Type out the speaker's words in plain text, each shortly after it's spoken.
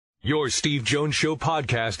Your Steve Jones Show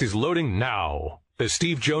podcast is loading now. The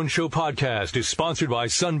Steve Jones Show podcast is sponsored by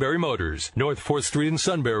Sunbury Motors, North 4th Street in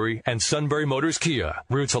Sunbury, and Sunbury Motors Kia,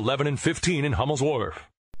 routes 11 and 15 in Hummel's Wharf.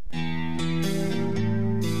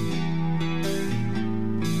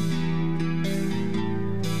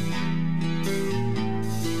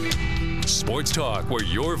 Sports talk where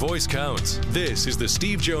your voice counts. This is the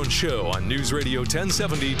Steve Jones Show on News Radio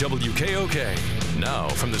 1070 WKOK. Now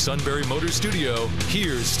from the Sunbury Motors Studio,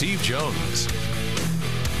 here's Steve Jones.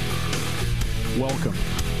 Welcome.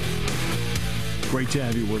 Great to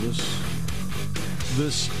have you with us.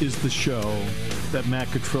 This is the show that Matt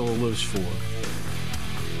Catrillo lives for.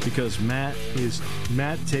 Because Matt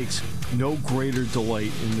takes no greater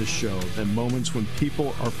delight in this show than moments when people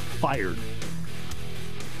are fired.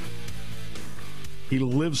 He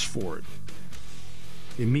lives for it.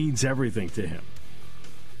 It means everything to him.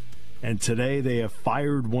 And today they have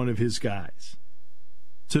fired one of his guys.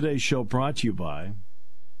 Today's show brought to you by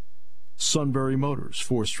Sunbury Motors,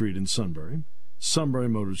 4th Street in Sunbury. Sunbury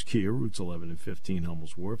Motors Kia, routes 11 and 15,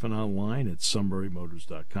 Hummel's Wharf, and online at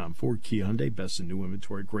sunburymotors.com. Ford Kia Hyundai, best in new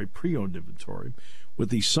inventory, great pre-owned inventory with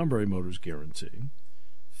the Sunbury Motors guarantee.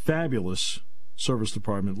 Fabulous service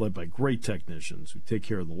department led by great technicians who take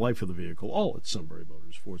care of the life of the vehicle, all at Sunbury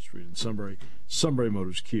Motors, 4th Street in Sunbury. Sunbury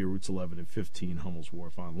Motors Kia, routes 11 and 15, Hummel's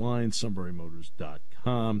Wharf, online,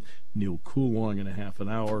 sunburymotors.com. Neal Coolong in a half an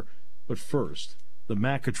hour. But first, the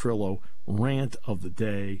Matt Catrillo rant of the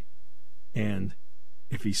day. And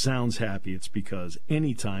if he sounds happy, it's because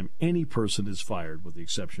anytime any person is fired, with the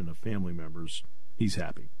exception of family members, he's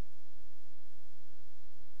happy.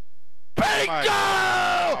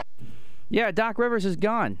 Bingo! Yeah, Doc Rivers is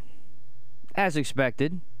gone, as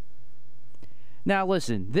expected. Now,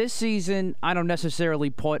 listen, this season, I don't necessarily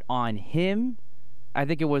put on him. I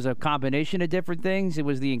think it was a combination of different things. It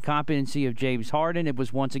was the incompetency of James Harden. It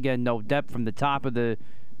was, once again, no depth from the top of the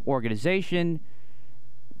organization.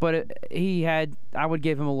 But I would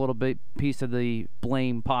give him a little bit piece of the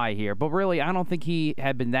blame pie here. But really, I don't think he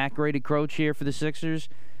had been that great a coach here for the Sixers.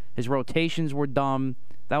 His rotations were dumb.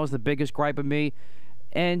 That was the biggest gripe of me.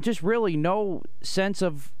 And just really no sense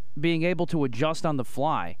of being able to adjust on the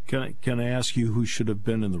fly. Can I ask you who should have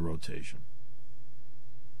been in the rotation?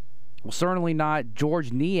 Well, certainly not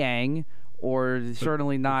George Niang, or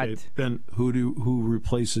certainly not. Okay, then who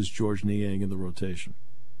replaces George Niang in the rotation?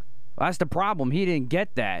 Well, that's the problem. He didn't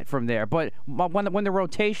get that from there. But when the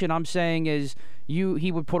rotation, I'm saying, is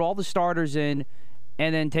he would put all the starters in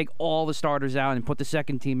and then take all the starters out and put the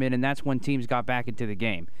second team in, and that's when teams got back into the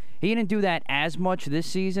game. He didn't do that as much this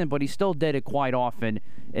season, but he still did it quite often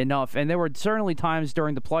enough. And there were certainly times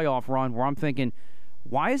during the playoff run where I'm thinking,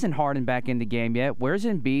 why isn't Harden back in the game yet? Where's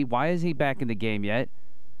Embiid? Why is he back in the game yet?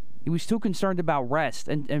 He was too concerned about rest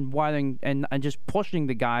and just pushing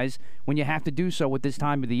the guys when you have to do so at this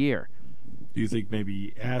time of the year. Do you think maybe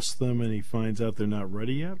he asks them and he finds out they're not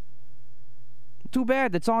ready yet? Too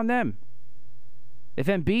bad. That's on them. If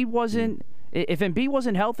Embiid wasn't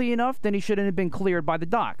healthy enough, then he shouldn't have been cleared by the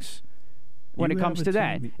Docs when it comes to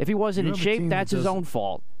that. If he wasn't in shape, that's his own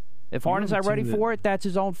fault. If Harden's not ready for it, that's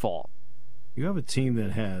his own fault. You have a team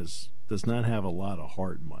that does not have a lot of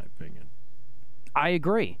heart, in my opinion. I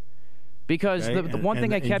agree. Because the one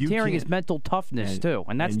thing I kept hearing is mental toughness, too,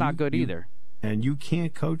 and that's not good either. And you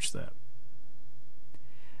can't coach that.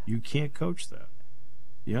 You can't coach that.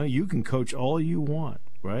 You know, you can coach all you want,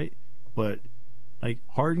 right? But like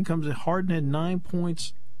Harden had 9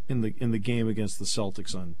 points in the game against the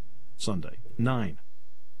Celtics on Sunday. 9.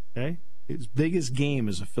 Okay? His biggest game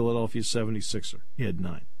as a Philadelphia 76er. He had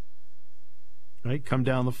 9. Right? Come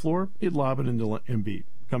down the floor, he'd lob it into Embiid.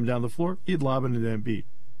 Come down the floor, he'd lob it into Embiid.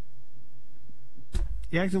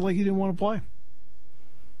 He acted like he didn't want to play.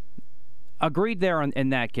 Agreed there in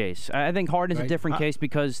that case. I think Harden's a different case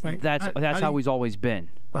because that's how he's always been.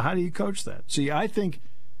 But how do you coach that? See, I think,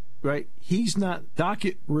 he's not, Doc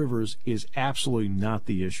Rivers is absolutely not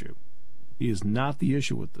the issue. He is not the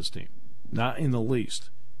issue with this team. Not in the least.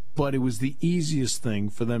 But it was the easiest thing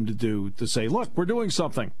for them to do, to say, look, we're doing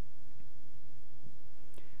something.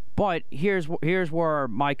 But here's where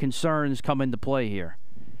my concerns come into play here.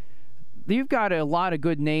 You've got a lot of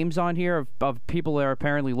good names on here of people they're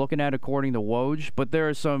apparently looking at according to Woj, but there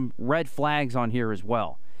are some red flags on here as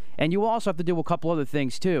well. And you also have to do a couple other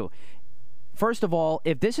things, too. First of all,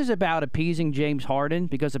 if this is about appeasing James Harden,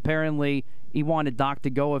 because apparently he wanted Doc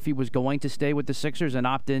to go if he was going to stay with the Sixers and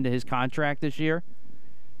opt into his contract this year,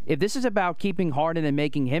 if this is about keeping Harden and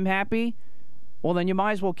making him happy, well, then you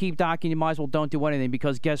might as well keep Doc and you might as well don't do anything,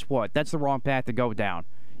 because guess what? That's the wrong path to go down.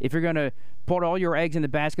 If you're going to put all your eggs in the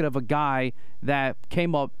basket of a guy that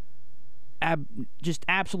came up just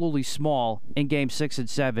absolutely small in Game 6 and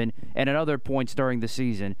 7 and at other points during the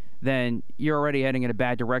season, then you're already heading in a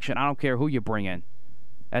bad direction. I don't care who you bring in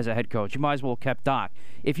as a head coach. You might as well have kept Doc.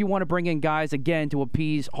 If you want to bring in guys, again, to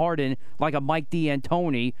appease Harden, like a Mike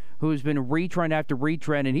D'Antoni, who's been retrend after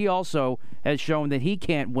retrend, and he also has shown that he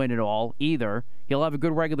can't win it all either. He'll have a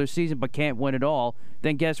good regular season but can't win it all.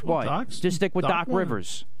 Then guess what? Just stick with Doc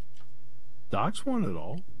Rivers. Doc's won it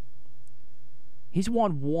all. He's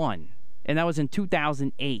won one, and that was in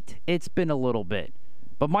 2008. It's been a little bit.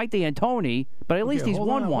 But Mike D'Antoni, but at least he's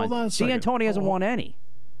won one. D'Antoni hasn't won any.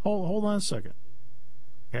 Hold on a second.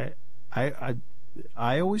 Okay,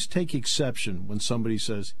 I always take exception when somebody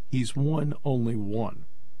says he's won only one.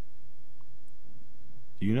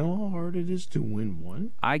 Do you know how hard it is to win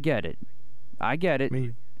one? I get it. I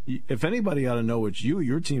mean, if anybody ought to know, it's you.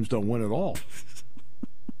 Your teams don't win at all.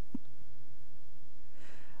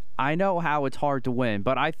 I know how it's hard to win,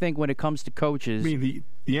 but I think when it comes to coaches... I mean,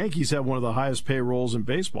 the Yankees have one of the highest payrolls in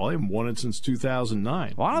baseball. They haven't won it since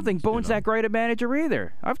 2009. Well, I don't think Boone's that great a manager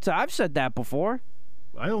either. I've said that before.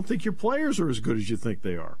 I don't think your players are as good as you think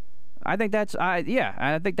they are. I think that's I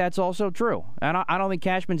think that's also true. And I don't think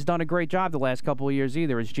Cashman's done a great job the last couple of years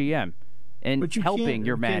either as GM in helping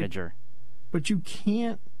your manager. But you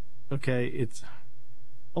can't. Okay, it's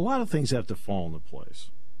a lot of things have to fall into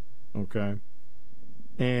place. Okay,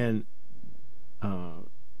 and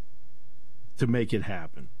to make it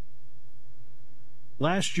happen.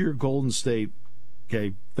 Last year, Golden State,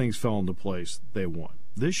 okay, things fell into place. They won.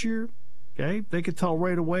 This year, okay, they could tell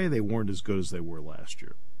right away they weren't as good as they were last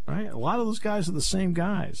year. Right? A lot of those guys are the same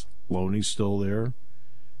guys. Loney's still there,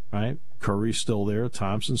 right? Curry's still there.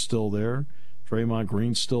 Thompson's still there. Draymond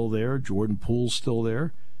Green's still there. Jordan Poole's still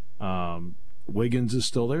there. Wiggins is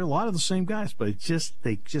still there. A lot of the same guys, but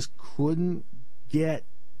they just couldn't get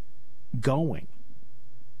going.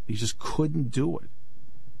 They just couldn't do it,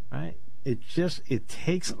 right? It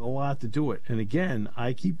takes a lot to do it. And again,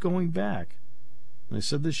 I keep going back. And I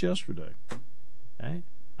said this yesterday. Okay?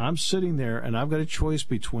 I'm sitting there, and I've got a choice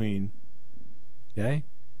between, okay?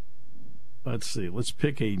 Let's see. Let's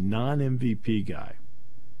pick a non-MVP guy.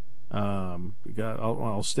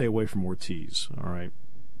 I'll stay away from Ortiz, all right?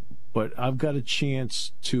 But I've got a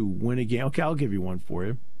chance to win a game. Okay, I'll give you one for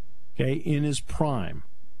you. Okay, in his prime,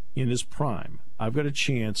 I've got a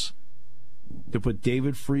chance to put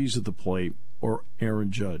David Freese at the plate or Aaron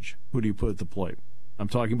Judge. Who do you put at the plate? I'm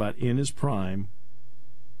talking about in his prime,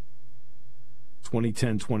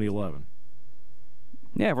 2010, 2011.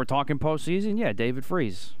 Yeah, if we're talking postseason, yeah, David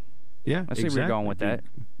Freese. Yeah, I see where you're going with that.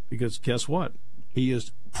 Because guess what? He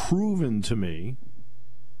has proven to me,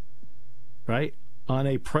 right, on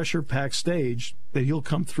a pressure-packed stage that he'll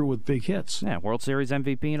come through with big hits. Yeah, World Series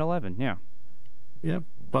MVP in 11, yeah. Yeah,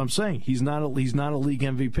 but I'm saying he's not a league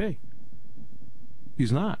MVP.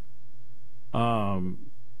 He's not.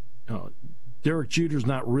 Derek Jeter's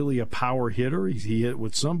not really a power hitter. He hit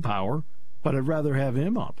with some power, but I'd rather have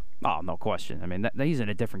him up. Oh, no question. I mean, he's in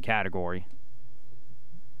a different category.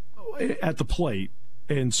 At the plate,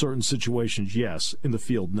 in certain situations, yes. In the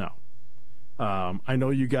field, no. I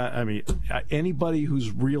know you got, anybody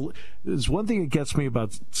who's real, there's one thing that gets me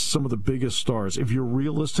about some of the biggest stars. If you're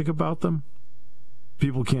realistic about them,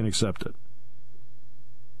 people can't accept it.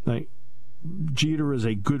 Like, Jeter is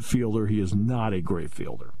a good fielder. He is not a great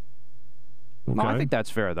fielder. Okay? No, I think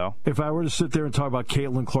that's fair, though. If I were to sit there and talk about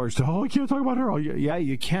Caitlin Clark, I can't talk about her. Oh, yeah,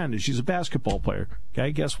 you can. She's a basketball player.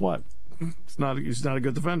 Okay, guess what? He's not a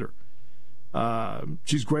good defender.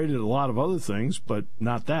 She's great at a lot of other things, but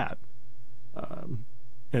not that.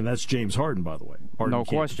 And that's James Harden, by the way. No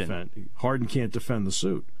question. Harden can't defend the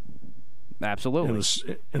suit. Absolutely.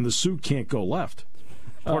 And the suit can't go left.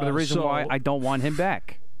 Part of the reason why I don't want him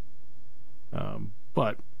back.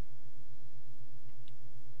 But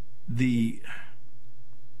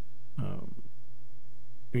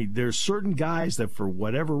there's certain guys that for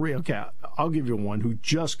whatever reason, okay, I'll give you one who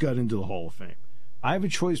just got into the Hall of Fame. I have a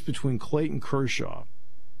choice between Clayton Kershaw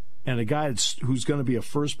and a guy who's going to be a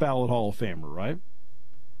first ballot Hall of Famer, right?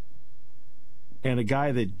 And a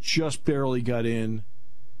guy that just barely got in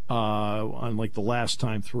on like the last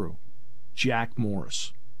time through, Jack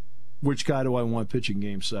Morris. Which guy do I want pitching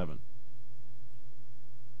Game 7?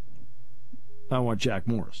 I want Jack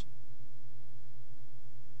Morris.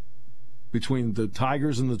 Between the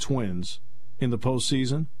Tigers and the Twins in the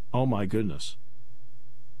postseason, oh my goodness.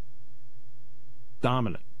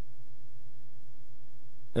 Dominant.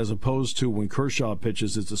 As opposed to when Kershaw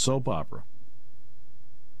pitches, it's a soap opera.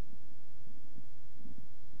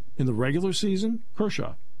 In the regular season,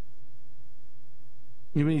 Kershaw.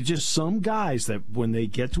 I mean, just some guys that when they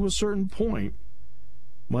get to a certain point,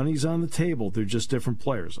 Money's on the table. They're just different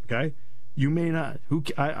players, okay? You may not.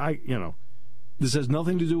 This has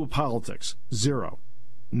nothing to do with politics. Zero.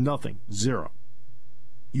 Nothing. Zero.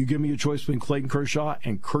 You give me a choice between Clayton Kershaw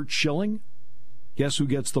and Curt Schilling, guess who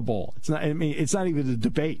gets the ball? It's not even a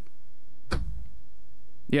debate.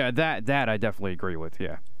 Yeah, that I definitely agree with,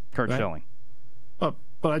 yeah. Curt Schilling. But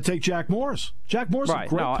I take Jack Morris. Jack Morris is a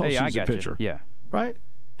great postseason pitcher. Yeah. Right?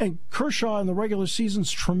 And Kershaw in the regular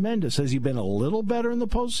season's tremendous. Has he been a little better in the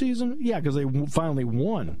postseason? Yeah, because they finally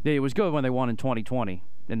won. Yeah, it was good when they won in 2020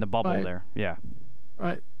 in the bubble there. Yeah.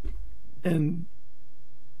 Right. And,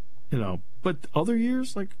 but other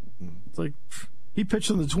years, it's like he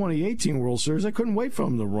pitched in the 2018 World Series. I couldn't wait for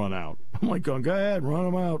him to run out. I'm like, go ahead, run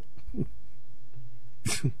him out.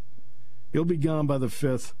 He'll be gone by the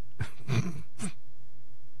 5th.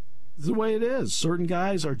 It's the way it is. Certain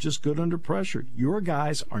guys are just good under pressure. Your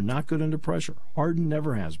guys are not good under pressure. Harden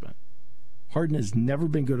never has been. Harden has never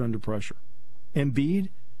been good under pressure. Embiid,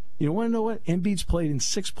 you want to know what? Embiid's played in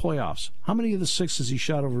 6 playoffs. How many of the 6 has he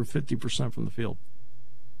shot over 50% from the field?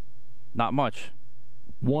 Not much.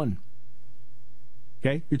 1.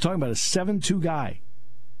 Okay? You're talking about a 7-2 guy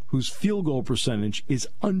whose field goal percentage is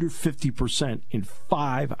under 50% in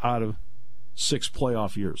 5 out of 6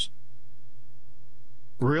 playoff years.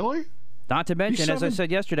 Really? Not to mention, as I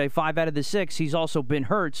said yesterday, 5 out of the 6, he's also been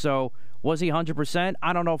hurt. So was he 100%?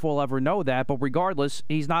 I don't know if we'll ever know that. But regardless,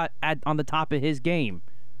 he's not on the top of his game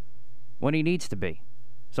when he needs to be.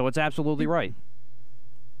 So it's absolutely right.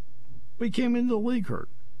 He came into the league hurt.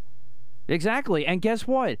 Exactly. And guess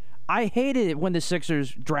what? I hated it when the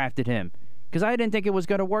Sixers drafted him because I didn't think it was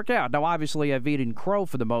going to work out. Now, obviously, I've eaten crow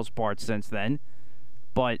for the most part since then.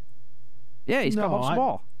 But, yeah, he's come up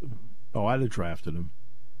small. I'd have drafted him.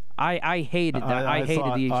 I hated that. I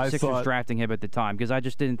hated the Sixers drafting him at the time because I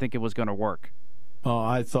just didn't think it was going to work.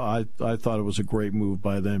 I thought it was a great move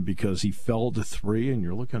by them because he fell to 3, and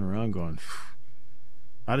you're looking around going,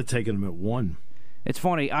 I'd have taken him at 1. It's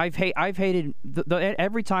funny. I've hated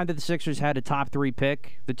every time that the Sixers had a top 3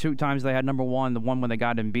 pick. The 2 times they had number 1, the one when they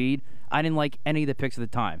got Embiid. I didn't like any of the picks at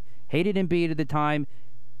the time. Hated Embiid at the time.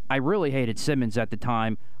 I really hated Simmons at the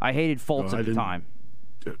time. I hated Fultz at the time.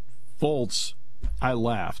 Fultz, I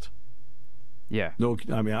laughed. Yeah. No,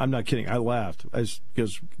 I mean, I'm not kidding. I laughed.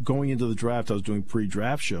 Because going into the draft, I was doing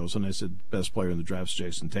pre-draft shows, and I said, best player in the draft is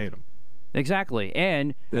Jason Tatum. Exactly.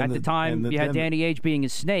 And at the time, you had Danny Ainge being a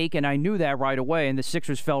snake, and I knew that right away, and the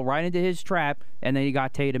Sixers fell right into his trap, and then he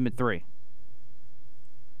got Tatum at 3.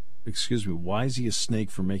 Excuse me, why is he a snake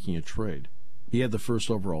for making a trade? He had the first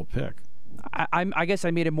overall pick. I guess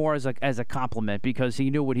I made it more as a compliment because he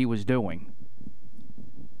knew what he was doing.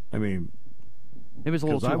 I mean, it was a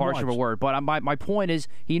little too harsh of a word, but my point is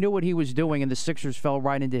he knew what he was doing, and the Sixers fell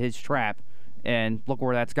right into his trap, and look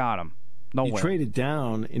where that's got him. Nowhere. He traded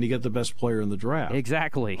down, and he got the best player in the draft.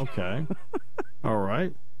 Exactly. Okay. All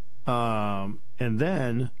right. And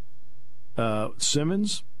then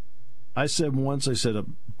Simmons, I said a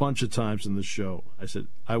bunch of times in the show, I said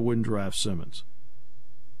I wouldn't draft Simmons.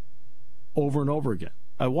 Over and over again.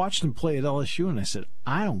 I watched him play at LSU, and I said,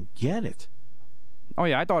 I don't get it. Oh,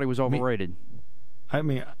 yeah, I thought he was overrated. I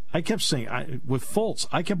mean, I kept saying, with Fultz,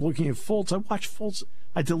 I kept looking at Fultz. I watched Fultz.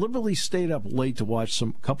 I deliberately stayed up late to watch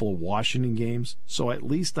couple of Washington games, so at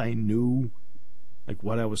least I knew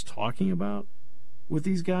what I was talking about with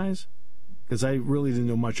these guys, because I really didn't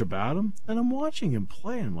know much about them. And I'm watching him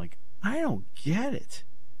play, and I'm like, I don't get it.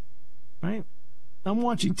 Right? I'm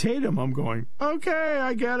watching Tatum. I'm going, okay,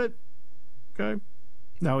 I get it. Okay.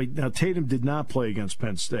 Now Tatum did not play against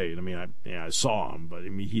Penn State. I mean, I saw him, but I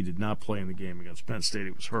mean, he did not play in the game against Penn State.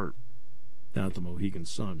 He was hurt down at the Mohegan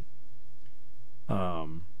Sun. But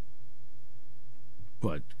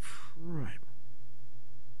right.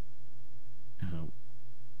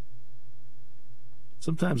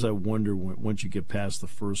 Sometimes I wonder once you get past the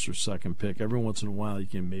first or second pick, every once in a while you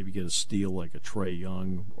can maybe get a steal like a Trae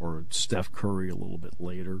Young or a Steph Curry a little bit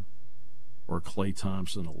later, or Klay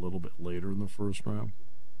Thompson a little bit later in the first round.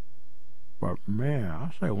 But man,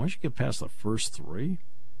 I'll tell you, once you get past the first 3,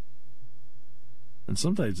 and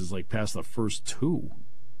sometimes it's like past the first 2.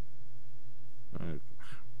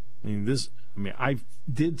 I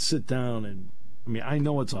did sit down and, I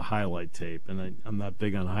know it's a highlight tape, and I'm not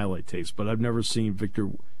big on highlight tapes, but I've never seen Victor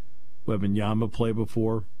Wembanyama play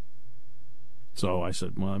before. So I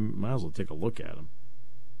said, well, I might as well take a look at him.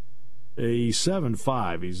 He's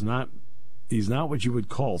 7'5". He's not what you would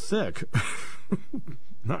call thick.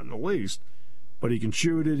 Not in the least. But he can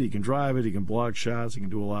shoot it, he can drive it, he can block shots, he can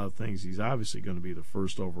do a lot of things. He's obviously going to be the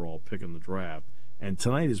first overall pick in the draft. And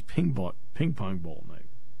tonight is ping pong ball night.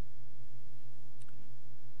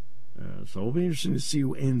 So it'll be interesting to see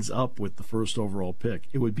who ends up with the first overall pick.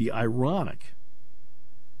 It would be ironic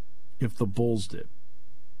if the Bulls did.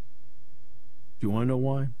 Do you want to know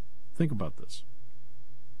why? Think about this.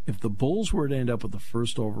 If the Bulls were to end up with the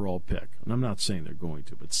first overall pick, and I'm not saying they're going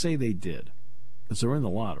to, but say they did, because they're in the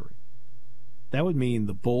lottery, that would mean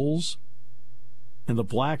the Bulls and the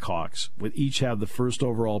Blackhawks would each have the first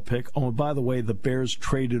overall pick. Oh, and by the way, the Bears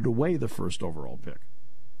traded away the first overall pick.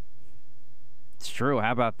 It's true.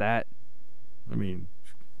 How about that? I mean,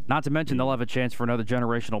 not to mention they'll have a chance for another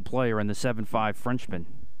generational player in the 7'5" Frenchman.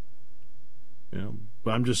 Yeah,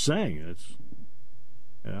 but I'm just saying it's,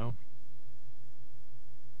 I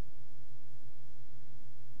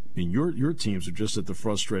mean, your teams are just at the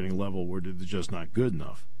frustrating level where they're just not good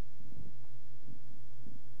enough.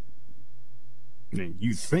 I mean,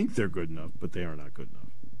 you think they're good enough, but they are not good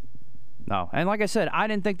enough. No, and like I said, I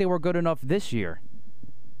didn't think they were good enough this year.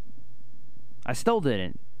 I still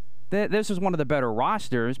didn't. This was one of the better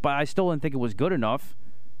rosters, but I still didn't think it was good enough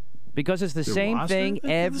because it's the same roster? thing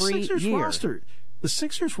every year. The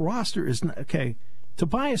Sixers roster is not, okay.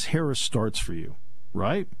 Tobias Harris starts for you,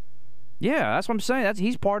 right? Yeah, that's what I'm saying.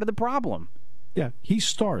 He's part of the problem. Yeah, he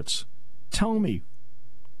starts. Tell me,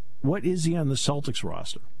 what is he on the Celtics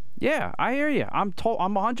roster? Yeah, I hear you. I'm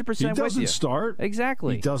 100% with you. He doesn't start.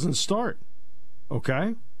 Exactly. He doesn't start.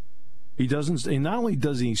 Okay? He doesn't. And not only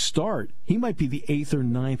does he start, he might be the 8th or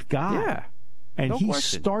 9th guy. Yeah. And no he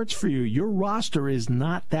question. starts for you. Your roster is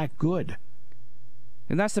not that good.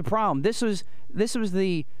 And that's the problem. This was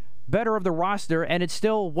the better of the roster, and it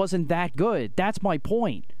still wasn't that good. That's my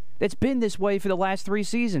point. It's been this way for the last 3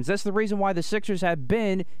 seasons. That's the reason why the Sixers have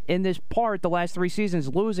been in this part the last 3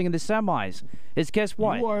 seasons, losing in the semis. Is guess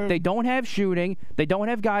what? They don't have shooting. They don't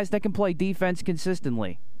have guys that can play defense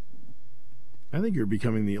consistently. I think you're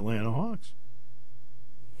becoming the Atlanta Hawks.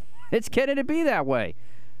 It's getting to be that way.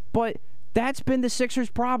 But that's been the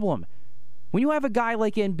Sixers' problem. When you have a guy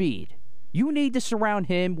like Embiid, you need to surround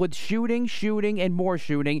him with shooting, and more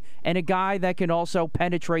shooting, and a guy that can also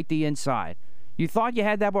penetrate the inside. You thought you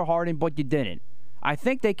had that with Harden, but you didn't. I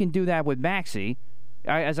think they can do that with Maxey,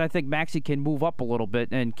 as I think Maxey can move up a little bit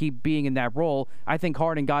and keep being in that role. I think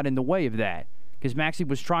Harden got in the way of that because Maxey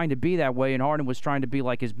was trying to be that way and Harden was trying to be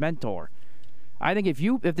like his mentor. I think if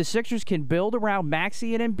the Sixers can build around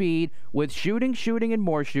Maxey and Embiid with shooting, and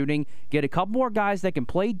more shooting, get a couple more guys that can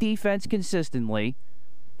play defense consistently,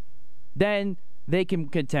 then they can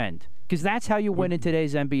contend. Because that's how you win in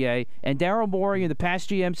today's NBA. And Daryl Morey and the past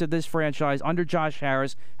GMs of this franchise under Josh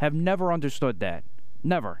Harris have never understood that.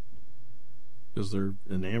 Never. Because they're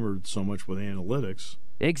enamored so much with analytics.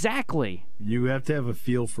 Exactly. You have to have a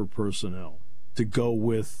feel for personnel to go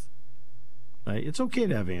with. It's okay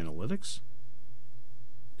to have analytics.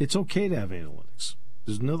 It's okay to have analytics.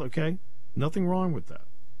 There's nothing wrong with that.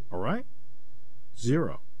 All right?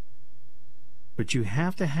 0. But you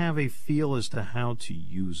have to have a feel as to how to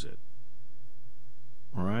use it.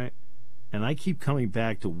 All right? And I keep coming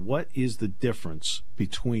back to what is the difference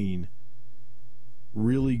between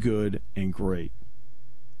really good and great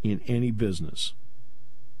in any business.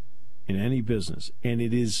 In any business. And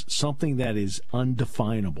it is something that is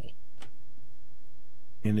undefinable.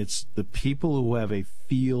 And it's the people who have a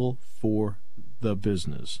feel for the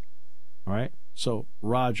business. All right? So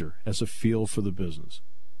Roger has a feel for the business.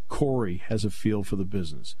 Corey has a feel for the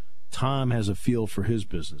business. Tom has a feel for his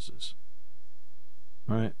businesses.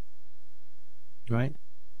 All right? Right?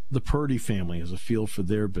 The Purdy family has a feel for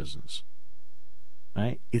their business.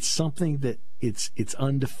 Right? It's something that it's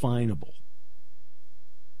undefinable.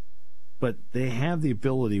 But they have the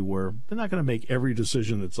ability where they're not going to make every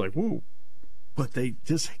decision that's like, woo. But they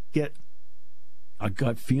just get a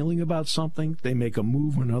gut feeling about something. They make a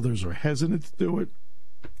move when others are hesitant to do it.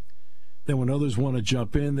 Then when others want to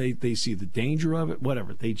jump in, they see the danger of it,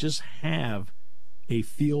 whatever. They just have a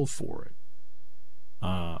feel for it.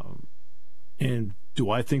 And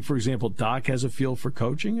do I think, for example, Doc has a feel for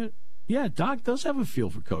coaching it? Yeah, Doc does have a feel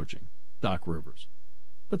for coaching, Doc Rivers.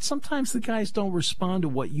 But sometimes the guys don't respond to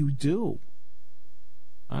what you do.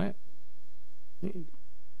 All right?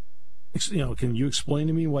 Can you explain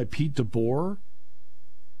to me why Pete DeBoer,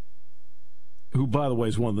 who, by the way,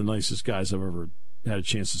 is one of the nicest guys I've ever had a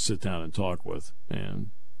chance to sit down and talk with,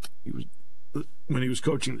 and when he was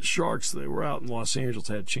coaching the Sharks, they were out in Los Angeles,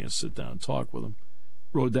 had a chance to sit down and talk with him,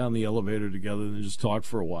 rode down the elevator together, and just talked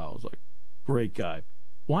for a while. I was like, great guy.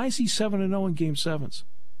 Why is he 7-0 in Game 7s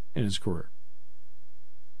in his career?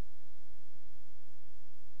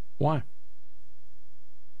 Why? I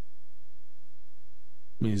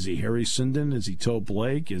mean, is he Harry Sinden? Is he Toe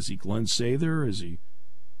Blake? Is he Glenn Sather? Is he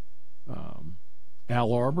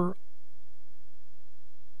Al Arbor?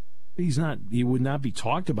 He would not be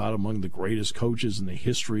talked about among the greatest coaches in the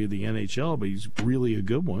history of the NHL, but he's really a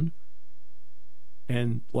good one.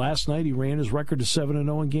 And last night he ran his record to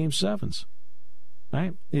 7-0 in Game 7s.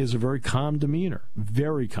 Right? He has a very calm demeanor.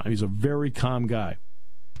 Very calm. He's a very calm guy.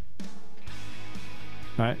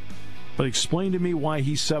 All right? But explain to me why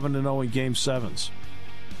he's 7-0 in Game 7s.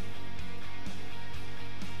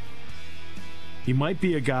 He might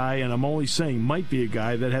be a guy, and I'm only saying might be a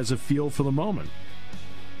guy, that has a feel for the moment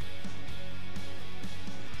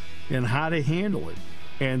and how to handle it.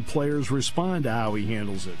 And players respond to how he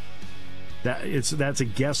handles it. That's a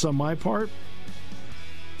guess on my part.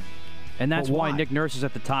 And that's why Nick Nurse is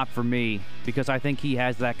at the top for me, because I think he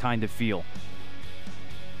has that kind of feel.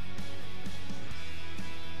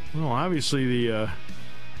 Well, obviously the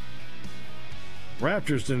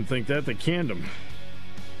Raptors didn't think that. They canned him.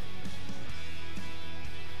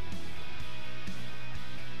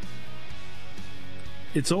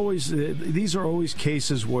 These are always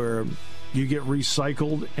cases where you get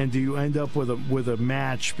recycled, and do you end up with a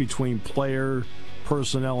match between player,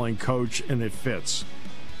 personnel, and coach, and it fits.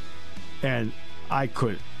 And I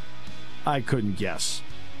couldn't guess.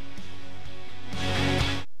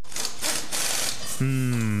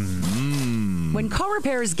 When car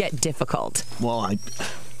repairs get difficult. Well, I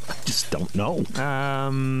just don't know.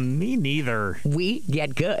 Me neither. We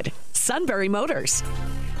get good. Sunbury Motors.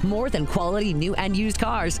 More than quality new and used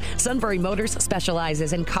cars, Sunbury Motors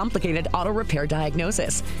specializes in complicated auto repair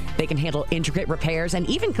diagnosis. They can handle intricate repairs and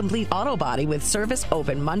even complete auto body with service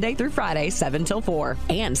open Monday through Friday, 7 till 4.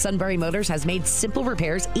 And Sunbury Motors has made simple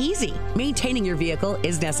repairs easy. Maintaining your vehicle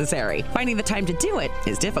is necessary. Finding the time to do it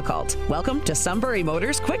is difficult. Welcome to Sunbury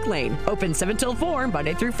Motors Quick Lane. Open 7 till 4,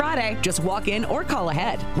 Monday through Friday. Just walk in or call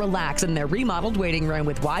ahead. Relax in their remodeled waiting room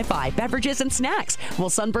with Wi-Fi, beverages, and snacks. While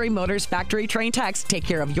Sunbury Motors factory trained techs take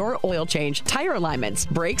care of your oil change, tire alignments,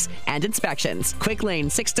 brakes, and inspections. Quick Lane,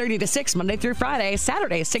 6:30 to 6, Monday through Friday,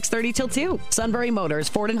 Saturday, 6:30 till 2. Sunbury Motors,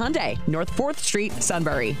 Ford and Hyundai, North 4th Street,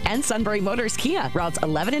 Sunbury. And Sunbury Motors Kia, routes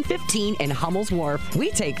 11 and 15 in Hummel's Wharf. We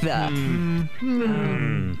take the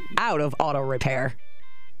out of auto repair.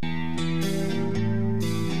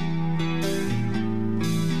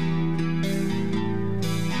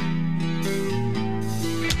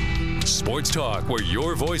 Sports talk where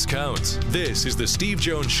your voice counts. This is the Steve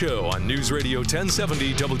Jones Show on News Radio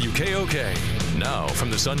 1070 WKOK. Now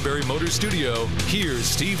from the Sunbury Motors Studio, here's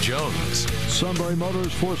Steve Jones. Sunbury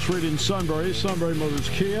Motors, 4th Street in Sunbury. Sunbury Motors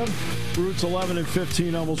Kia. Routes 11 and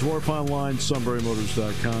 15, Hummel's Wharf online,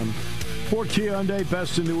 sunburymotors.com. For Kia Hyundai,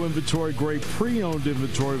 best in new inventory, great pre-owned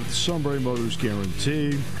inventory with the Sunbury Motors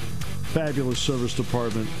guarantee. Fabulous service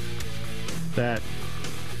department that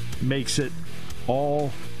makes it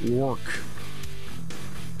all work.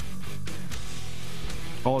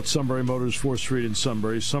 All at Sunbury Motors, 4th Street in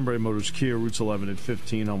Sunbury. Sunbury Motors Kia, routes 11 and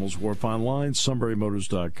 15, Hummel's Wharf online,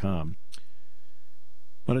 sunburymotors.com.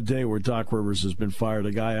 On a day where Doc Rivers has been fired,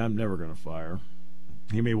 a guy I'm never going to fire.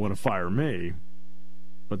 He may want to fire me,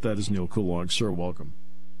 but that is Neal Coolong. Sir, welcome.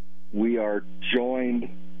 We are joined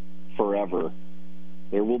forever.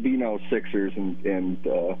 There will be no Sixers and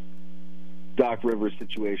Doc Rivers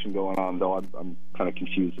situation going on, though I'm kind of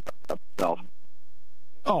confused about myself.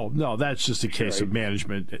 Oh, no, that's just a case of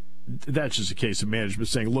management. That's just a case of management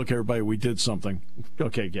saying, look, everybody, we did something.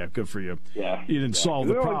 Okay, yeah, good for you. Yeah. You didn't solve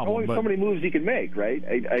the problem. Only so many moves he can make, right?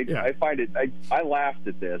 I find it, I laughed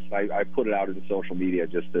at this. I put it out into social media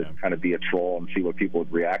just to kind of be a troll and see what people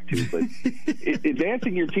would react to. But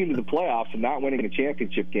advancing your team to the playoffs and not winning a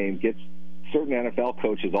championship game gets certain NFL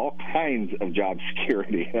coaches all kinds of job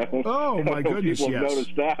security. Oh, my goodness, people yes. have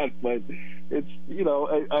noticed that, but it's,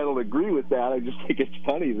 I don't agree with that. I just think it's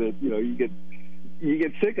funny that, you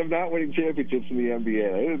get sick of not winning championships in the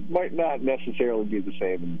NBA. It might not necessarily be the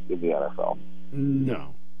same in the NFL.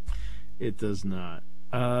 No, it does not.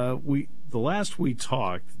 The last we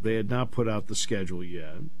talked, they had not put out the schedule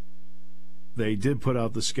yet. They did put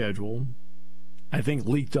out the schedule. I think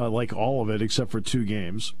leaked like all of it except for 2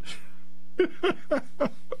 games.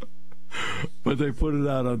 But they put it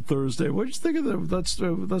out on Thursday. What did you think of them? Let's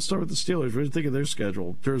start with the Steelers. What did you think of their schedule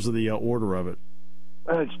in terms of the order of it?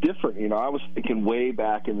 It's different. I was thinking way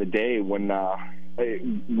back in the day when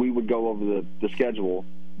we would go over the schedule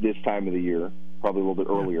this time of the year, probably a little bit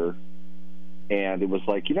earlier. And it was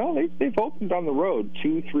like, they've opened on the road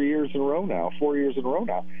 2-3 years in a row now, 4 years in a row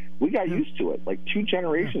now. We got used to it. Like 2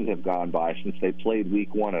 generations have gone by since they played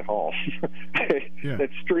week 1 at home. That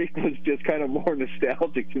streak was just kind of more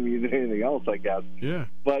nostalgic to me than anything else, I guess. Yeah.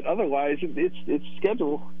 But otherwise, it's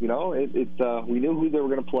schedule. We knew who they were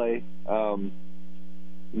going to play.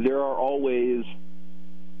 There are always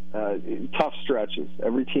tough stretches.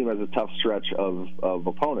 Every team has a tough stretch of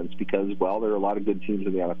opponents because, well, there are a lot of good teams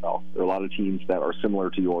in the NFL. There are a lot of teams that are similar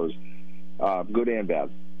to yours, good and bad.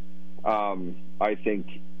 I think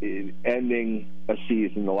ending a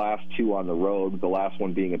season, the last two on the road, the last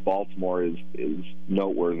one being at Baltimore, is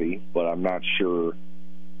noteworthy, but I'm not sure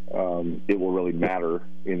it will really matter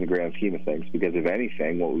in the grand scheme of things, because if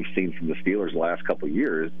anything, what we've seen from the Steelers the last couple of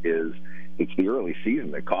years is it's the early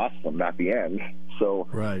season that costs them, not the end. So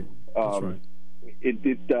right. That's right.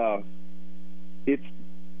 It's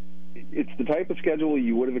the type of schedule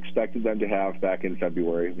you would have expected them to have back in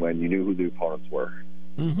February when you knew who the opponents were.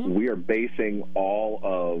 Mm-hmm. We are basing all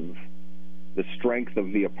of the strength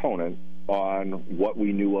of the opponent on what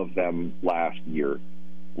we knew of them last year.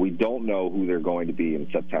 We don't know who they're going to be in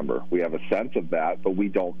September. We have a sense of that, but we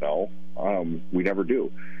don't know. We never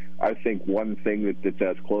do. I think one thing that's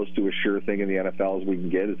as close to a sure thing in the NFL as we can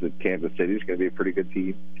get is that Kansas City is going to be a pretty good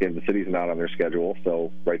team. Kansas City's not on their schedule,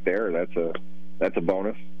 so right there, that's a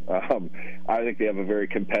bonus. I think they have a very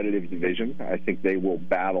competitive division. I think they will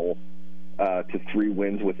battle to 3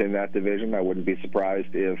 wins within that division. I wouldn't be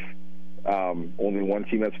surprised if only one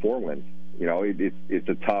team has 4 wins. You know, it's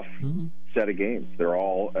a tough set of games. They're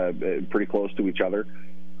all pretty close to each other,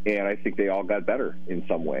 and I think they all got better in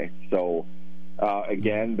some way. So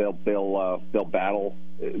again, they'll battle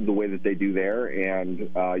the way that they do there, and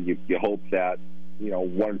you hope that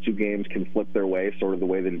 1 or 2 games can flip their way, sort of the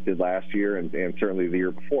way that it did last year and certainly the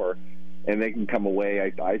year before, and they can come away.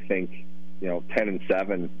 I think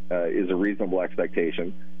 10-7 is a reasonable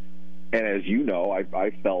expectation. And as you know, I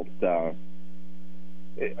felt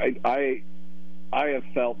I have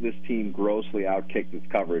felt this team grossly outkicked its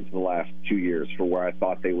coverage the last 2 years for where I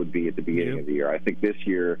thought they would be at the beginning of the year. I think this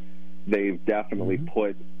year they've definitely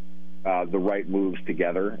put the right moves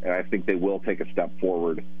together, and I think they will take a step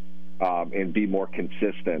forward and be more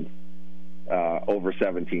consistent over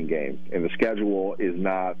 17 games. And the schedule is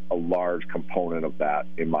not a large component of that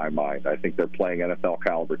in my mind. I think they're playing NFL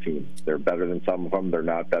caliber teams. They're better than some of them. They're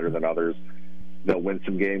not better than others. They'll win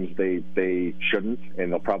some games they shouldn't,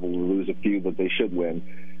 and they'll probably lose a few that they should win.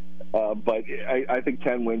 But I think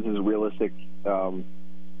 10 wins is a realistic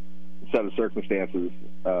set of circumstances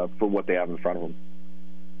for what they have in front of them.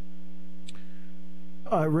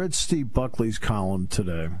 I read Steve Buckley's column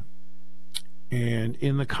today, and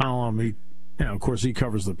in the column, of course, he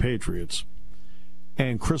covers the Patriots,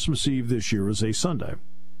 and Christmas Eve this year is a Sunday.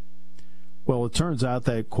 Well, it turns out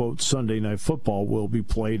that, quote, Sunday Night Football will be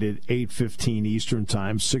played at 8:15 Eastern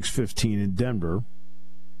Time, 6:15 in Denver,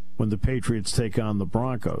 when the Patriots take on the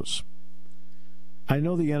Broncos. I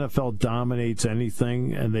know the NFL dominates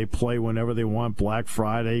anything, and they play whenever they want, Black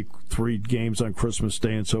Friday, 3 games on Christmas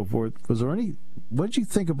Day, and so forth. What did you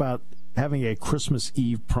think about having a Christmas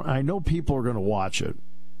Eve? I know people are going to watch it,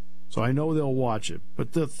 so I know they'll watch it.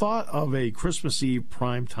 But the thought of a Christmas Eve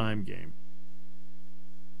primetime game,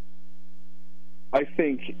 I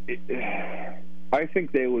think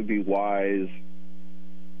they would be wise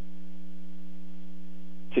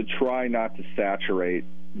to try not to saturate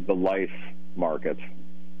the life market.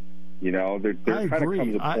 There I kind agree. of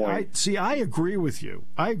comes a point. I agree with you.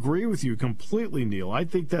 I agree with you completely, Neal. I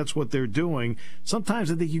think that's what they're doing.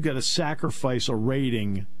 Sometimes I think you've got to sacrifice a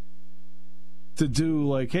rating to do,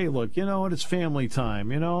 like, hey, look, it's family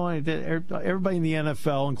time. Everybody in the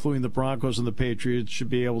NFL, including the Broncos and the Patriots, should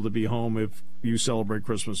be able to be home if you celebrate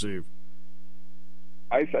Christmas Eve.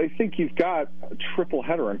 I think you've got a triple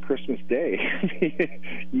header on Christmas Day.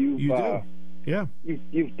 You do. Yeah.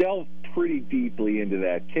 You've delved pretty deeply into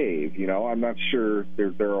that cave. I'm not sure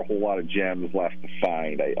there are a whole lot of gems left to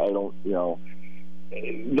find. I don't,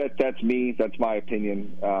 that's me. That's my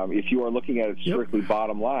opinion. If you are looking at it strictly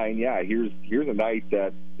bottom line, here's a night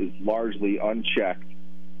that is largely unchecked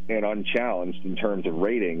and unchallenged in terms of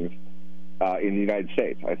ratings in the United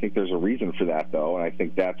States. I think there's a reason for that, though, and I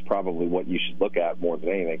think that's probably what you should look at more than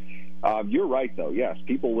anything. You're right, though. Yes,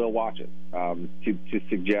 people will watch it. To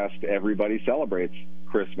suggest everybody celebrates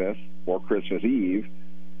Christmas or Christmas Eve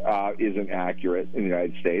isn't accurate in the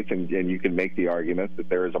United States, and you can make the argument that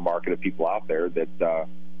there is a market of people out there that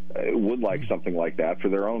would like something like that for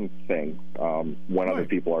their own thing when other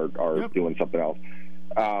people are doing something else.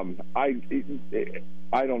 I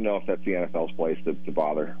don't know if that's the NFL's place to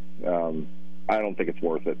bother. I don't think it's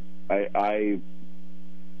worth it.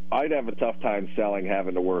 I'd have a tough time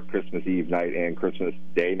having to work Christmas Eve night and Christmas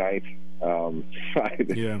Day night.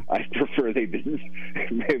 I prefer they didn't.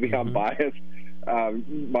 Maybe I'm biased.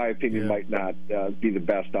 My opinion might not be the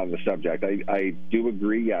best on the subject. I do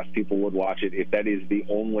agree, yes, people would watch it if that is the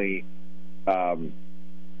only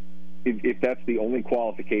if that's the only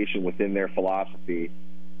qualification within their philosophy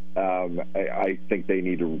I think they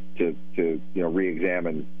need to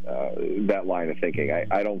re-examine that line of thinking.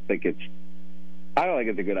 I don't think it's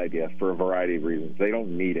a good idea for a variety of reasons. They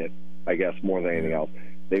don't need it, I guess, more than anything else.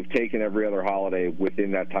 They've taken every other holiday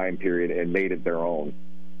within that time period and made it their own.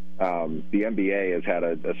 The NBA has had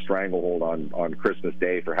a stranglehold on Christmas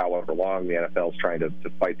Day for however long. The NFL is trying to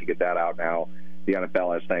fight to get that out now. The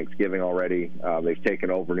NFL has Thanksgiving already. They've taken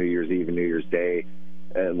over New Year's Eve and New Year's Day,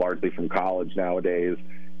 largely from college nowadays.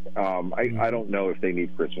 I don't know if they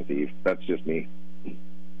need Christmas Eve. That's just me.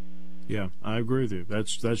 Yeah, I agree with you.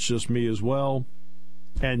 That's just me as well.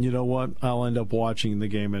 And you know what? I'll end up watching the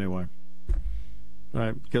game anyway.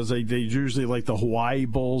 Right? Because they usually like the Hawaii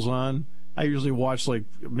Bowl's on. I usually watch like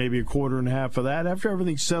maybe a quarter and a half of that after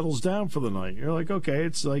everything settles down for the night. You're like, okay,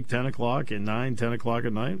 it's like 10 o'clock at 10 o'clock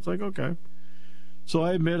at night. It's like, okay. So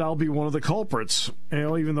I admit I'll be one of the culprits.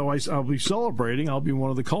 And even though I'll be celebrating, I'll be one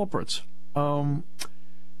of the culprits.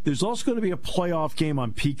 There's also going to be a playoff game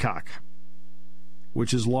on Peacock,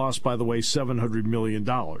 which is lost, by the way, $700 million.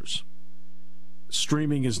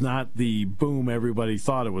 Streaming is not the boom everybody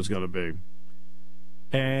thought it was going to be.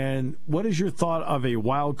 And what is your thought of a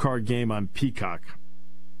wild card game on Peacock?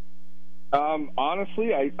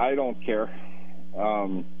 Honestly, I don't care.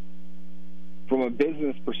 From a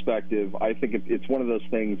business perspective, I think it's one of those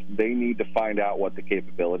things they need to find out what the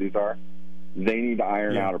capabilities are. They need to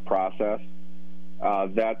iron out a process.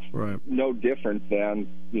 That's no different than,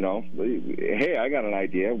 hey, I got an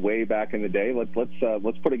idea way back in the day. Let's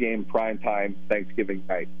put a game prime time Thanksgiving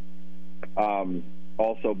night.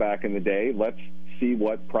 Also back in the day, let's see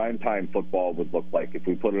what primetime football would look like if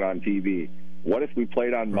we put it on TV. What if we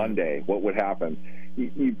played on Monday? What would happen?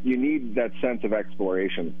 You need that sense of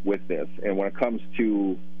exploration with this. And when it comes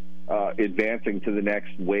to advancing to the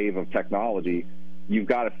next wave of technology, you've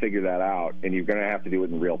got to figure that out, and you're going to have to do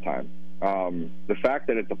it in real time. The fact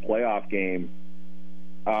that it's a playoff game,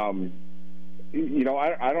 I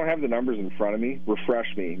don't have the numbers in front of me.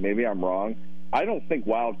 Refresh me. Maybe I'm wrong. I don't think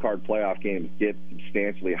wild card playoff games get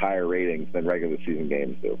substantially higher ratings than regular season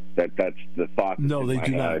games do. That's the thought. No, they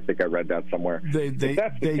do not. I think I read that somewhere. They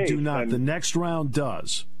do not. The next round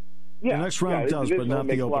does. Yeah, the next round does, but not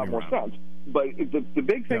the opening round. Sense. But the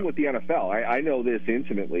big thing with the NFL, I know this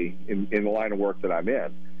intimately in the line of work that I'm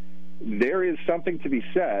in. There is something to be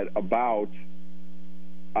said about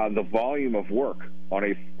the volume of work on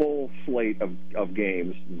a full slate of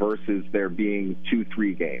games versus there being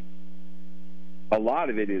 2-3 games. A lot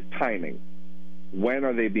of it is timing. When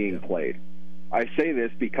are they being played? I say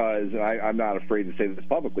this because I'm not afraid to say this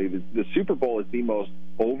publicly. The Super Bowl is the most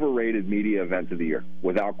overrated media event of the year,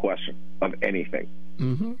 without question, of anything.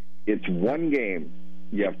 Mm-hmm. It's one game.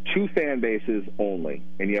 You have two fan bases only,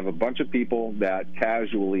 and you have a bunch of people that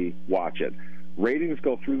casually watch it. Ratings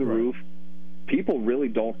go through the roof. People really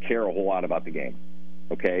don't care a whole lot about the game,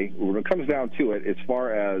 okay? When it comes down to it, as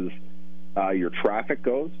far as your traffic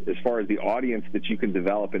goes, as far as the audience that you can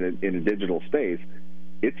develop in a digital space,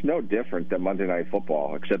 it's no different than Monday Night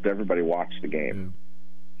Football, except everybody watched the game.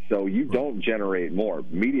 Yeah. So you don't generate more.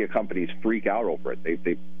 Media companies freak out over it.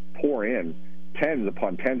 They pour in tens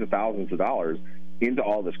upon tens of thousands of dollars into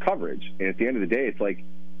all this coverage. And at the end of the day, it's like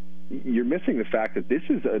you're missing the fact that this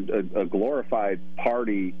is a glorified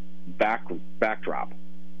party backdrop.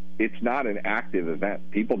 It's not an active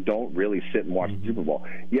event. People don't really sit and watch the Super Bowl.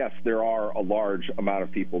 Yes, there are a large amount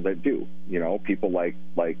of people that do. People like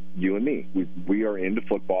you and me. We are into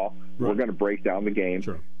football. Right. We're going to break down the game.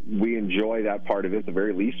 Sure. We enjoy that part of it. At the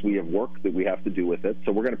very least, we have work that we have to do with it,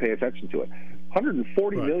 so we're going to pay attention to it.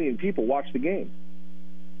 140 million people watch the game.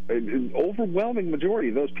 An overwhelming majority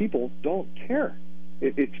of those people don't care.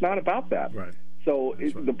 It's not about that. Right. So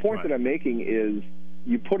the point that I'm making is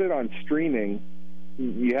you put it on streaming,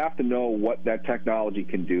 you have to know what that technology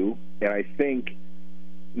can do, and I think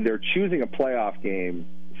they're choosing a playoff game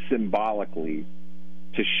symbolically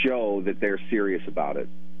to show that they're serious about it.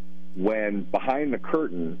 When behind the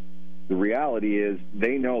curtain, the reality is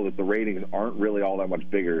they know that the ratings aren't really all that much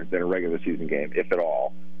bigger than a regular season game, if at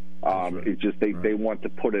all. It's just they want to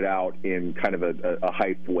put it out in kind of a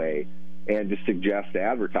hyped way and to suggest to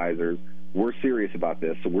advertisers, we're serious about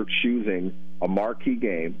this, so we're choosing a marquee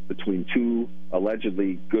game between two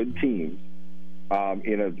allegedly good teams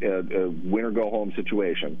in a win-or-go-home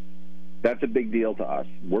situation. That's a big deal to us.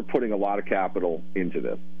 We're putting a lot of capital into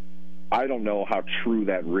this. I don't know how true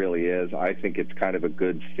that really is. I think it's kind of a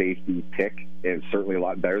good safety pick, and certainly a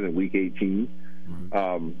lot better than Week 18.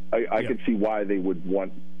 I could see why they would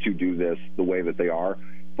want to do this the way that they are,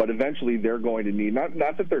 but eventually they're going to need,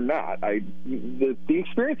 not that they're not. The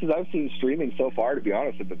experiences I've seen streaming so far, to be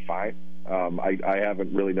honest, have been fine. I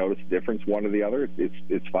haven't really noticed a difference one or the other.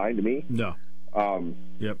 It's fine to me. No.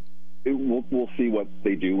 Yep. We'll see what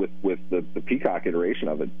they do with the Peacock iteration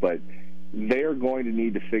of it, but they're going to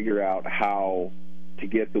need to figure out how to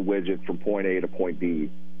get the widget from point A to point B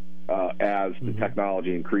as the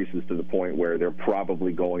technology increases to the point where they're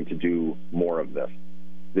probably going to do more of this.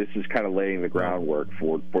 This is kind of laying the groundwork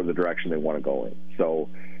for the direction they want to go in. So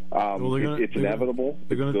it's inevitable.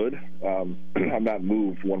 It's good. I'm not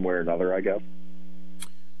moved one way or another, I guess.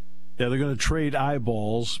 Yeah, they're going to trade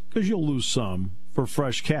eyeballs, because you'll lose some, for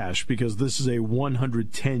fresh cash, because this is a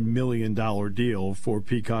 $110 million deal for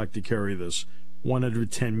Peacock to carry this.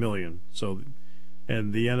 $110 million. So,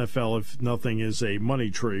 and the NFL, if nothing, is a money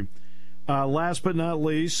tree. Last but not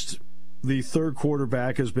least, the third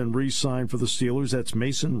quarterback has been re-signed for the Steelers. That's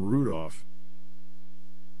Mason Rudolph.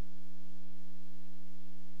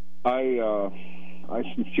 I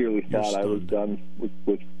sincerely thought I was done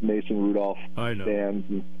with Mason Rudolph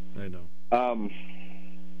fans. I know.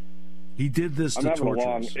 He did this to torture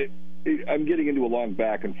us. I'm getting into a long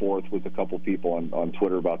back and forth with a couple people on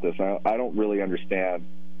Twitter about this. I don't really understand.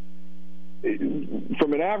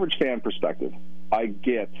 From an average fan perspective, I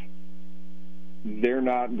get they're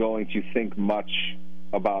not going to think much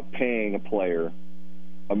about paying a player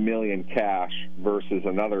 $1 million cash versus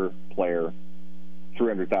another player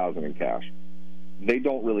 $300,000 in cash. They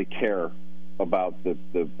don't really care about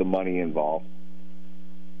the money involved.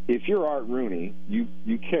 If you're Art Rooney, you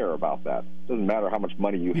care about that. Doesn't matter how much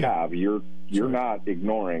money you have. You're not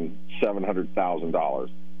ignoring $700,000.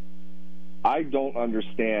 I don't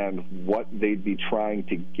understand what they'd be trying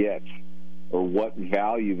to get or what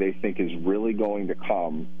value they think is really going to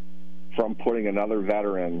come from putting another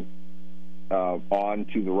veteran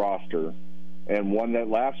onto the roster, and one that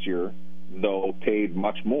last year, though, paid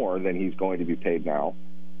much more than he's going to be paid now.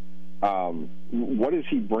 What is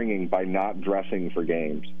he bringing by not dressing for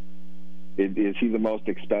games? Is he the most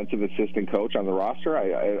expensive assistant coach on the roster?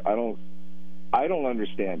 I don't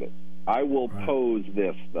understand it. I will pose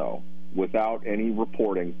this, though, without any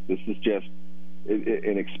reporting. This is just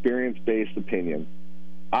an experience-based opinion.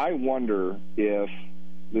 I wonder if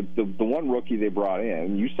the one rookie they brought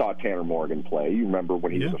in, you saw Tanner Morgan play. You remember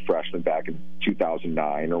when he was a freshman back in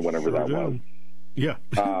 2009 or whenever that was. Yeah.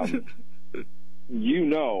 You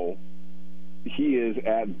know, he is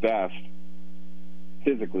at best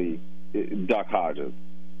physically Duck Hodges.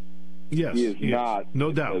 Yes. He is not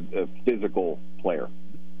no doubt a physical player.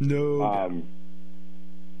 No doubt.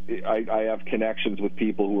 I have connections with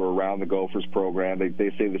people who are around the Gophers program. They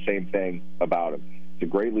say the same thing about him. He's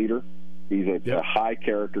a great leader. He's a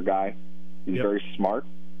high-character guy. He's very smart.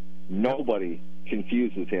 Nobody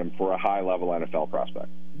confuses him for a high-level NFL prospect.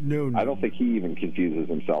 No, I don't think he even confuses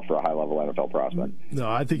himself for a high-level NFL prospect. No,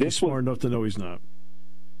 I think he's smart enough to know he's not.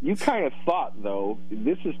 You kind of thought, though,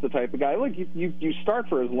 this is the type of guy. Look, you start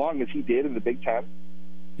for as long as he did in the Big Ten,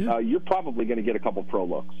 you're probably going to get a couple pro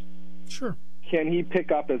looks. Sure. Can he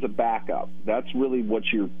pick up as a backup? That's really what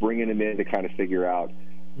you're bringing him in to kind of figure out.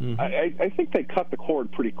 Mm-hmm. I think they cut the cord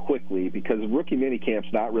pretty quickly because rookie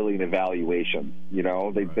minicamp's not really an evaluation. You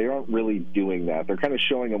know, they aren't really doing that. They're kind of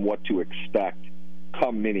showing them what to expect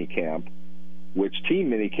come minicamp, which team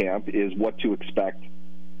minicamp is what to expect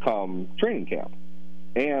come training camp.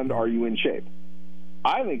 And are you in shape?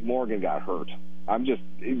 I think Morgan got hurt. I'm just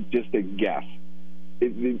a guess.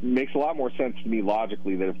 It makes a lot more sense to me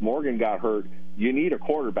logically that if Morgan got hurt, you need a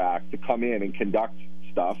quarterback to come in and conduct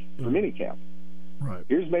stuff for minicamp. Right.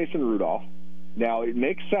 Here's Mason Rudolph. Now, it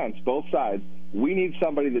makes sense, both sides. We need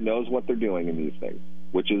somebody that knows what they're doing in these things,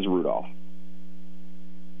 which is Rudolph.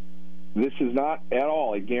 This is not at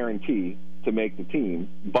all a guarantee to make the team,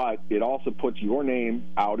 but it also puts your name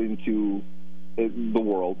out into the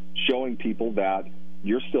world, showing people that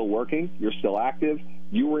you're still working, you're still active,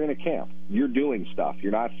 you were in a camp, you're doing stuff,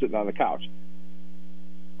 you're not sitting on the couch.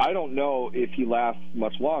 I don't know if he lasts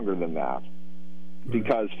much longer than that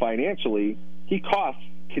because financially he costs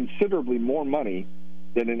considerably more money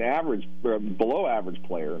than an average, below average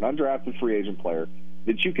player, an undrafted free agent player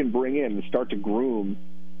that you can bring in and start to groom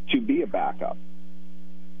to be a backup.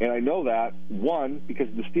 And I know that, one, because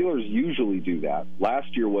the Steelers usually do that.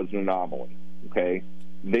 Last year was an anomaly, okay?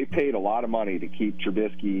 They paid a lot of money to keep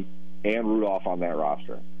Trubisky and Rudolph on that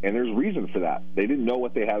roster. And there's reason for that. They didn't know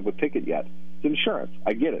what they had with Pickett yet. It's insurance.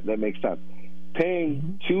 I get it. That makes sense.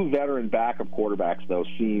 Paying two veteran backup quarterbacks, though,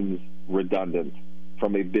 seems redundant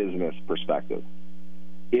from a business perspective.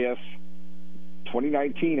 If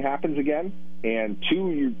 2019 happens again and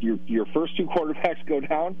your first two quarterbacks go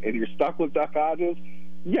down and you're stuck with Duck Hodges,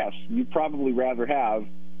 yes, you'd probably rather have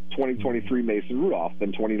 2023 Mason Rudolph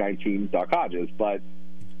than 2019 Duck Hodges. But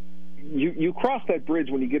you cross that bridge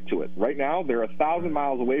when you get to it. Right now, they're 1,000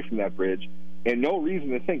 miles away from that bridge, and no reason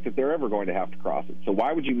to think that they're ever going to have to cross it. So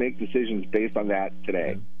why would you make decisions based on that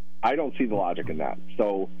today? I don't see the logic in that.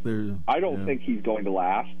 So I don't think he's going to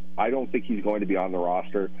last. I don't think he's going to be on the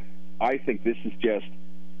roster. I think this is just,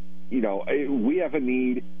 we have a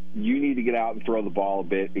need. You need to get out and throw the ball a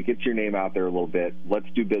bit. It gets your name out there a little bit. Let's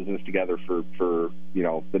do business together for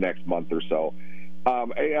the next month or so.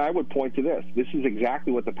 I would point to this. This is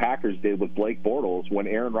exactly what the Packers did with Blake Bortles when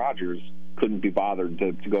Aaron Rodgers couldn't be bothered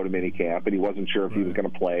to go to minicamp, and he wasn't sure if he was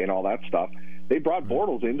going to play and all that stuff. They brought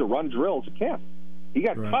Bortles in to run drills at camp. He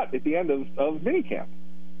got cut at the end of minicamp.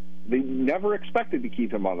 They never expected to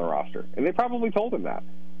keep him on the roster, and they probably told him that.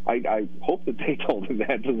 I hope that they told him that.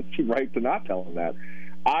 It doesn't seem right to not tell him that.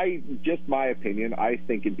 Just my opinion, I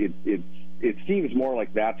think it seems more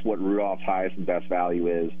like that's what Rudolph's highest and best value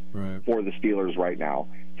is for the Steelers right now.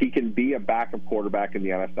 He can be a backup quarterback in the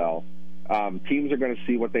NFL. Teams are going to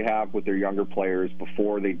see what they have with their younger players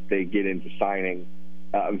before they get into signing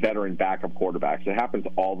veteran backup quarterbacks. It happens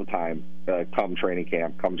all the time come training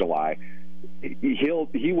camp, come July.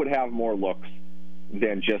 He would have more looks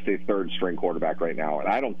than just a third-string quarterback right now, and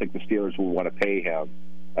I don't think the Steelers will want to pay him.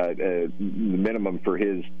 The minimum for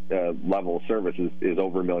his level of service is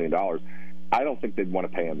over $1 million. I don't think they'd want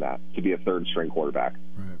to pay him that to be a third-string quarterback.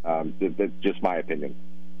 That's just my opinion.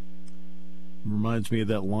 Reminds me of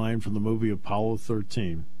that line from the movie Apollo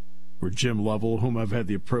 13, where Jim Lovell, whom I've had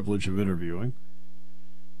the privilege of interviewing,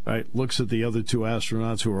 looks at the other two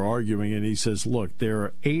astronauts who are arguing, and he says, look, there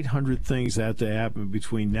are 800 things that have to happen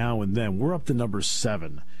between now and then. We're up to number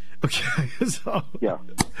 7. Okay. So, yeah,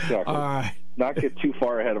 exactly. All right. Not get too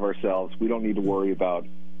far ahead of ourselves. We don't need to worry about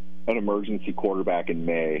an emergency quarterback in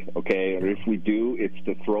May, okay? And if we do, it's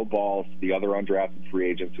to throw balls to the other undrafted free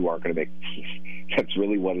agents who aren't going to make the team. That's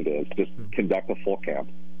really what it is. Just conduct a full camp.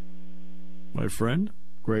 My friend,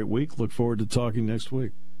 great week. Look forward to talking next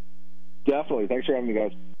week. Definitely. Thanks for having me,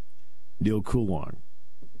 guys. Neal Coolong.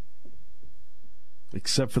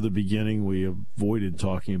 Except for the beginning, we avoided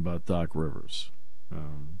talking about Doc Rivers.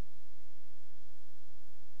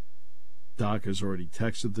 Doc has already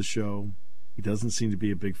texted the show. He doesn't seem to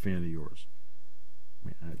be a big fan of yours.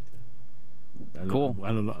 Cool.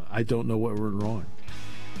 I don't know what went wrong.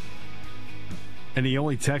 And he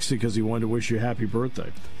only texted because he wanted to wish you a happy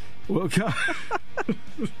birthday. Well,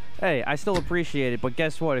 hey, I still appreciate it, but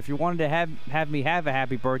guess what? If you wanted to have me have a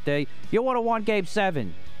happy birthday, you would have won Game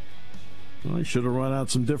 7. Well, I should have run out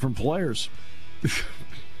some different players.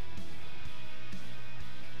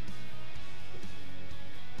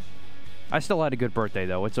 I still had a good birthday,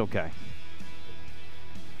 though. It's okay.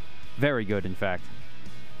 Very good, in fact.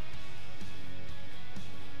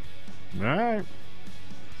 All right.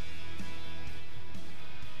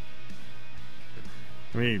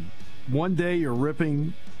 I mean, one day you're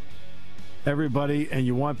ripping everybody and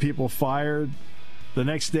you want people fired. The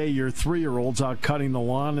next day your 3-year-old's out cutting the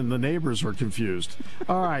lawn and the neighbors are confused.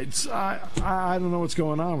 All right. So I don't know what's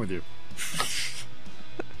going on with you.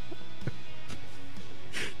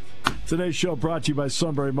 Today's show brought to you by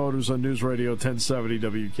Sunbury Motors on News Radio 1070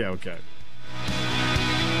 WKOK.